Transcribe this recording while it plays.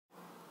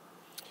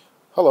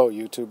Hello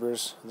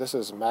YouTubers, this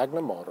is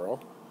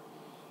Magnamotoro,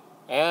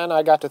 and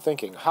I got to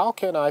thinking, how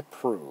can I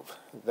prove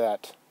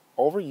that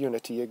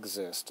overunity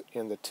exists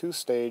in the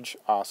two-stage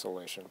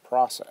oscillation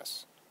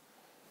process?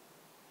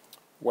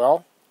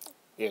 Well,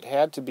 it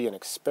had to be an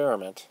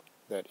experiment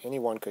that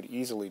anyone could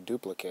easily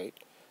duplicate,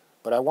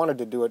 but I wanted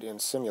to do it in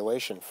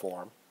simulation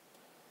form,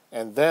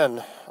 and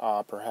then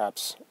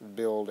perhaps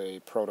build a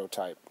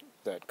prototype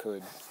that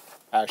could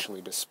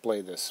actually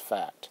display this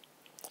fact.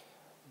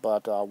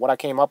 But what I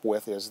came up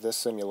with is this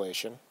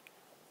simulation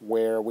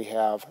where we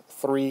have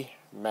three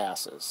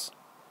masses.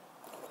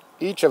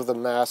 Each of the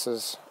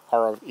masses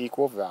are of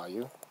equal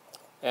value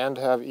and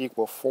have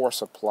equal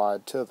force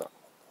applied to them.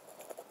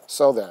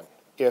 So then,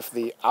 if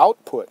the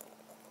output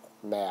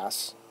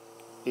mass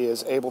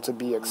is able to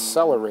be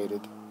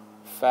accelerated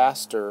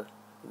faster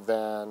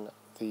than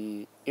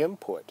the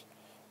input,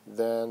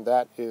 then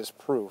that is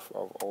proof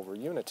of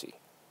overunity.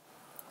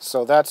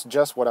 So that's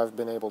just what I've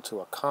been able to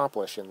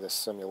accomplish in this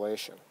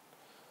simulation.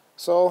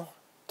 So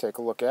take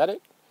a look at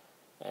it,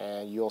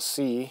 and you'll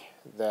see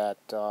that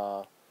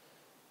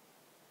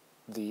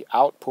the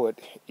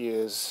output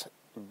is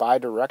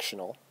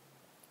bidirectional,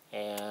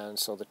 and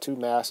so the two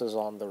masses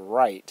on the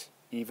right,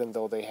 even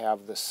though they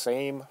have the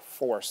same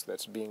force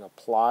that's being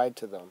applied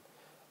to them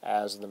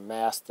as the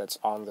mass that's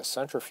on the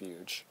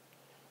centrifuge,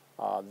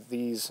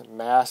 these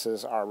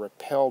masses are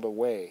repelled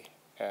away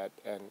at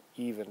an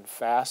even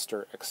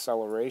faster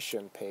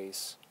acceleration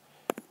pace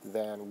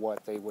than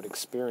what they would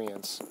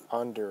experience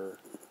under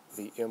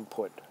the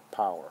input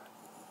power.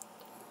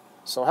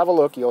 So have a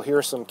look. You'll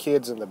hear some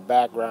kids in the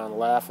background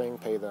laughing.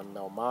 Pay them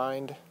no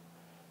mind.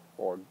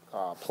 Or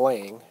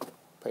playing.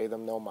 Pay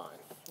them no mind.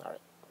 All right.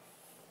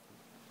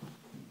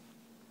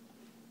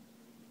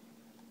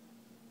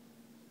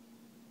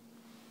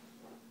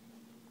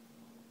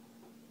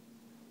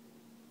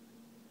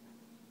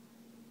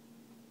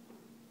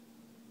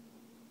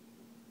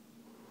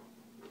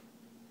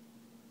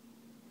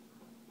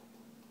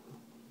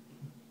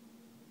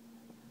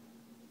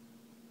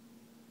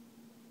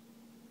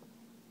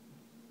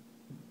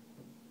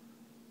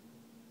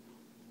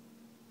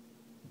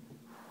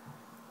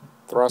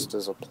 Thrust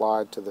is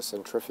applied to the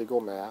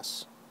centrifugal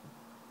mass,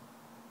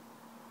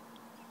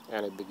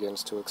 and it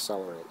begins to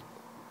accelerate.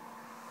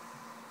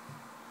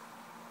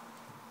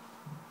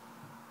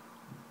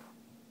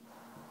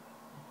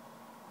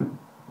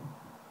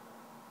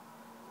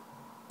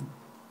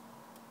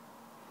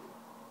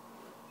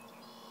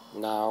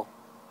 Now,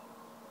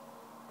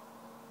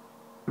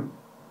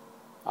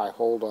 I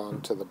hold on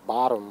to the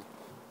bottom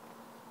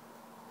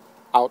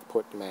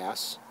output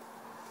mass,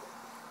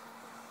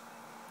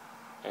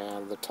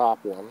 and the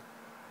top one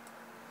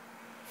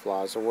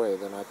flies away.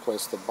 Then I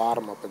place the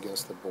bottom up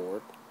against the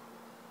board.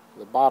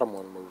 The bottom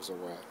one moves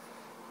away,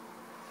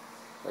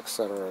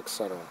 etc.,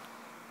 etc.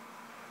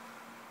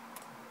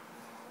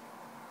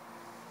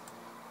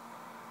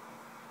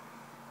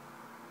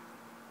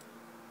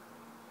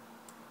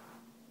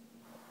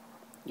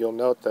 You'll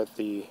note that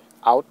the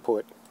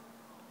output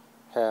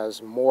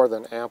has more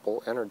than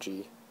ample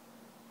energy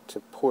to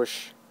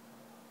push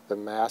the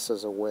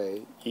masses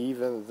away,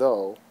 even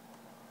though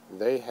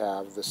they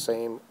have the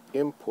same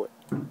input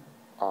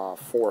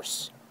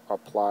force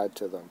applied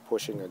to them,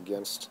 pushing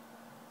against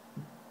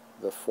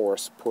the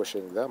force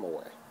pushing them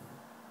away.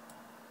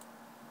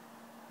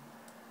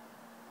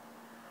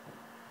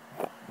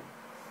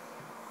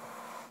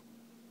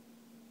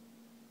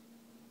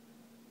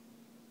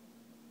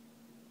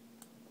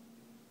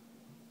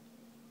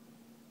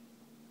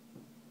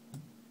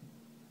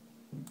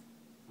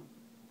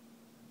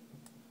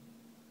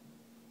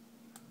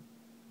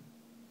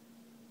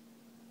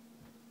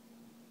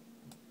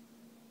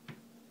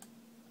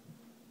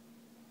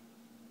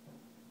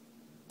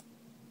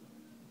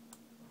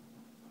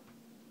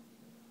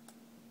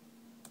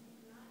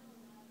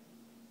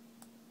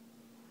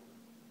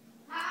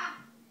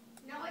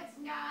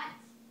 Not.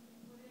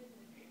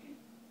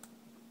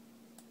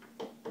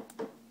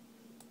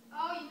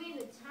 Oh, you mean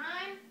the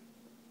time?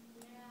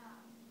 Yeah.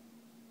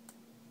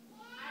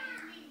 I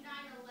didn't read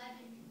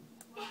 9/11.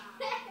 Wow.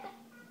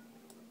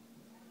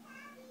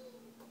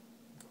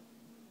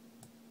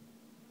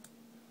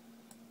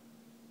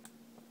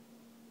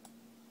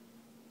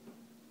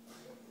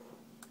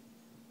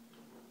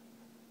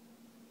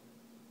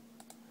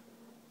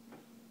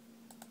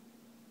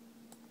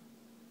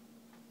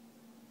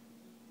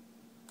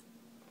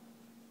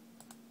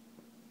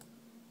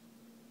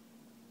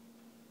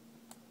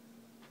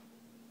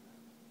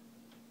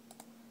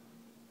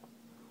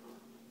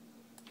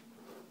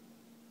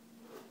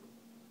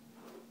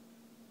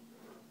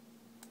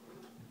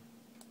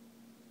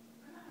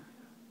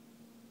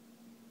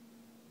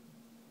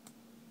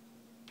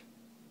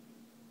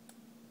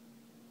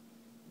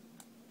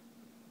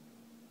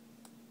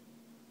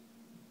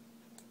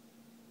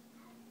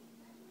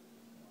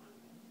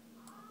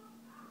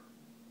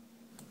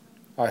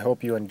 I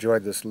hope you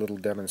enjoyed this little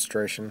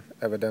demonstration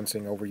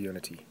evidencing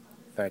overunity.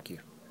 Thank you.